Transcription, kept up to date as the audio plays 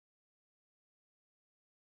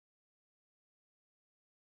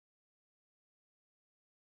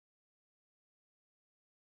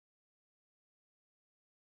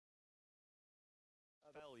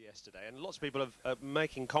yesterday, and lots of people are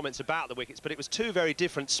making comments about the wickets, but it was two very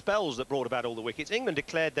different spells that brought about all the wickets. England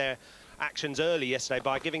declared their actions early yesterday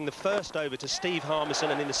by giving the first over to Steve Harmison,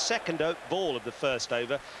 and in the second ball of the first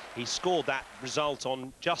over he scored that result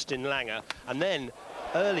on Justin Langer, and then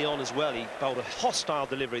early on as well he bowled a hostile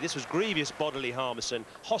delivery. This was grievous bodily Harmison,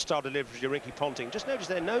 hostile delivery to Ricky Ponting. Just notice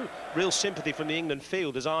there no real sympathy from the England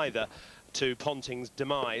fielders either to Ponting's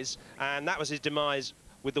demise, and that was his demise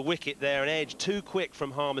with the wicket there, an edge too quick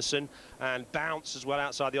from Harmison and bounce as well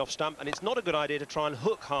outside the off stump. And it's not a good idea to try and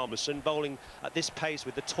hook Harmison bowling at this pace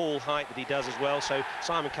with the tall height that he does as well. So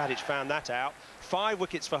Simon Katich found that out. 5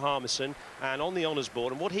 wickets for Harmison and on the honours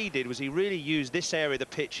board, and what he did was he really used this area of the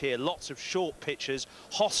pitch here, lots of short pitches,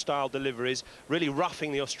 hostile deliveries, really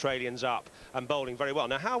roughing the Australians up and bowling very well.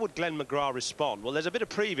 Now, how would Glen McGrath respond? Well, there's a bit of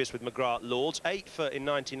previous with McGrath at Lords, 8 foot in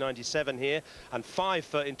 1997 here and 5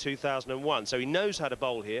 foot in 2001, so he knows how to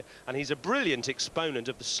bowl here, and he's a brilliant exponent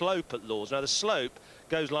of the slope at Lords. Now, the slope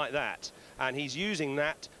goes like that, and he's using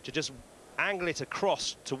that to just angle it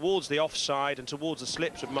across towards the offside and towards the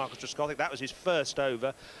slips of Marcus Trescothick. That was his first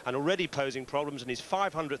over and already posing problems, and his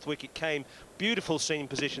 500th wicket came. Beautiful seam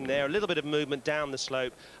position there, a little bit of movement down the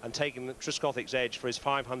slope and taking Trescothick's edge for his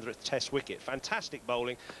 500th test wicket. Fantastic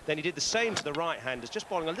bowling. Then he did the same to the right-handers, just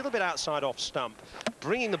bowling a little bit outside off stump,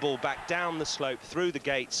 bringing the ball back down the slope through the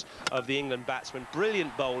gates of the England batsmen.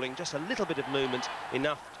 Brilliant bowling, just a little bit of movement,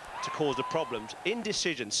 enough to cause the problems.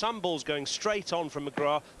 Indecision, some balls going straight on from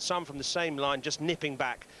McGrath, some from the same line, just nipping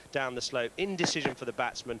back down the slope. Indecision for the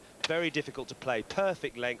batsman, very difficult to play,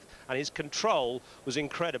 perfect length, and his control was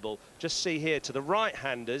incredible. Just see here to the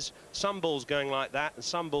right-handers, some balls going like that and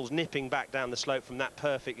some balls nipping back down the slope from that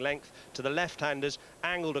perfect length. To the left-handers,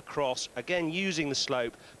 angled across, again using the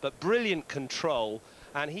slope, but brilliant control,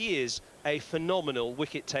 and he is a phenomenal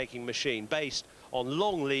wicket-taking machine based on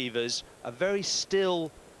long levers, a very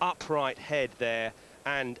still upright head there,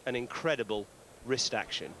 and an incredible wrist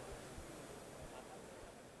action.